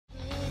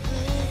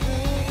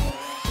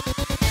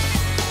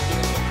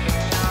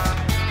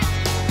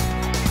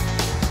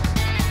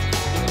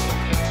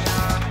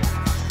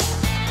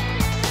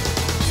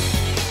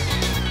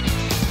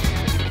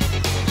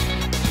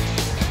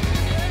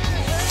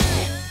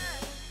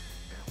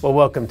Well,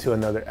 welcome to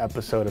another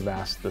episode of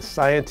Ask the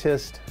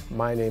Scientist.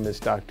 My name is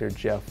Dr.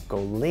 Jeff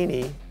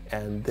Golini,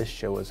 and this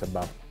show is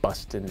about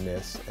busting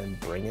myths and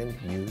bringing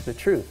you the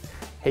truth.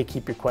 Hey,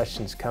 keep your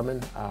questions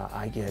coming.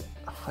 I get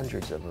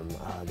hundreds of them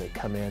that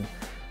come in,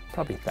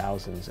 probably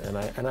thousands, and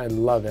I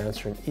love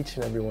answering each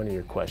and every one of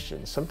your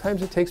questions.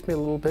 Sometimes it takes me a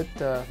little bit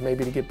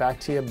maybe to get back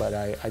to you, but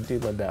I do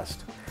my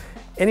best.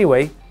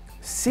 Anyway,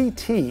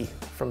 CT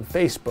from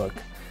Facebook.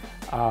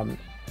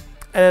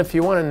 And if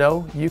you want to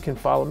know, you can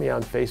follow me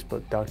on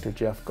Facebook, Dr.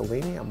 Jeff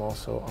Golini. I'm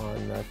also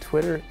on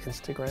Twitter,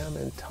 Instagram,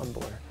 and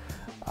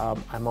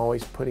Tumblr. I'm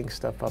always putting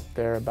stuff up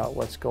there about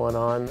what's going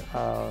on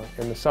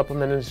in the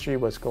supplement industry,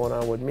 what's going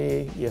on with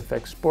me,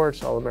 EFX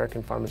Sports, All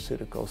American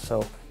Pharmaceuticals.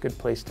 So, good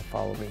place to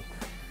follow me.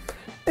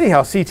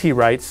 Anyhow, CT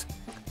writes,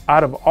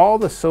 out of all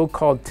the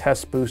so-called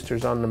test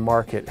boosters on the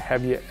market,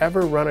 have you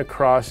ever run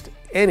across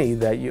any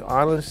that you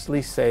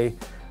honestly say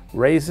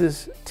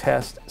raises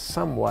test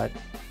somewhat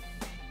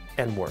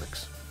and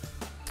works?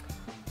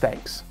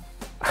 Thanks.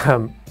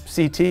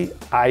 CT,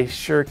 I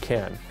sure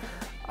can,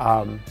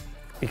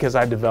 because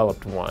I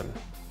developed one.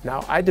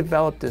 Now, I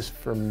developed this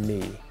for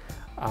me.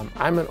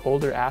 I'm an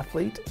older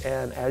athlete,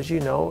 and as you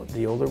know,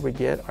 the older we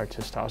get, our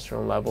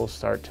testosterone levels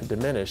start to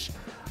diminish.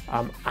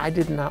 I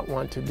did not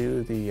want to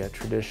do the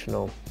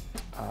traditional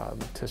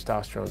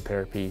testosterone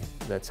therapy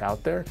that's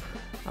out there.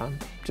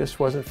 Just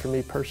wasn't for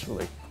me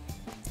personally.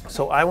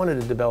 So I wanted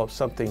to develop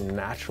something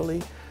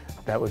naturally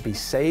that would be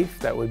safe,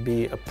 that would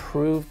be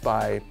approved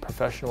by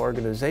professional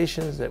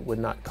organizations, that would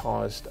not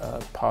cause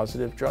a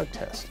positive drug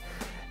test.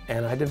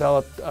 And I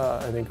developed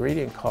an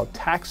ingredient called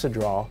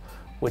Taxidrol,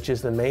 which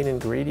is the main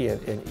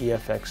ingredient in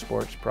EFX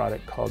Sports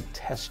product called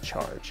Test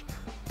Charge.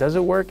 Does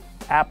it work?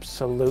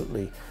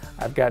 Absolutely.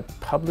 I've got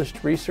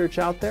published research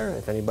out there.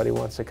 If anybody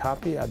wants a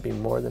copy, I'd be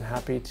more than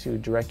happy to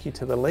direct you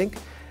to the link,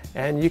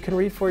 and you can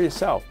read for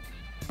yourself.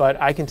 But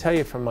I can tell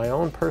you from my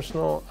own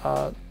personal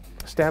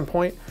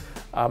standpoint,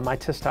 my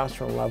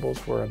testosterone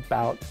levels were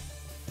about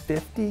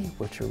 50,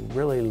 which are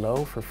really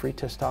low for free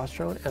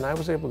testosterone, and I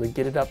was able to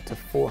get it up to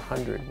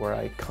 400, where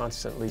I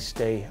constantly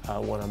stay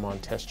when I'm on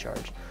Test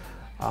Charge.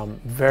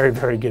 Very,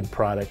 very good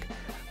product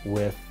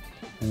with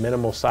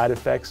minimal side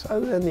effects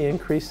other than the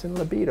increase in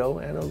libido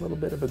and a little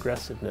bit of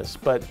aggressiveness,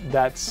 but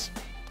that's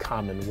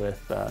common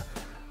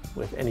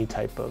with any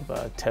type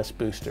of test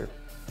booster.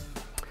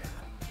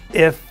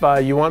 If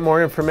you want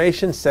more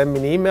information, send me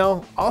an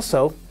email.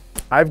 Also,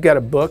 I've got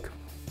a book,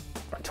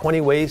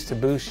 20 Ways to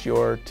Boost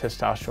Your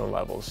Testosterone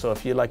Levels. So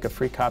if you'd like a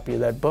free copy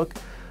of that book,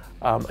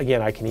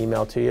 again, I can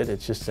email to you.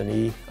 It's just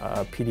an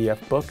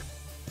PDF book,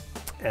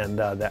 and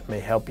that may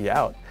help you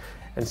out.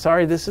 And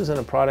sorry, this isn't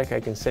a product I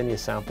can send you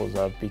samples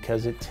of,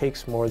 because it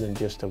takes more than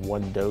just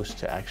one dose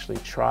to actually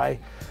try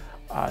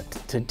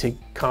to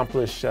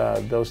accomplish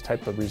those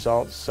type of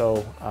results.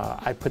 So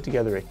I put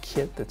together a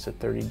kit that's a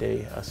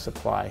 30-day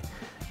supply.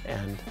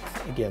 And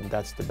again,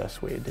 that's the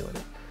best way of doing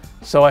it.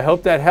 So I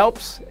hope that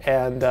helps,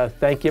 and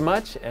thank you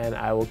much, and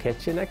I will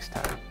catch you next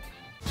time.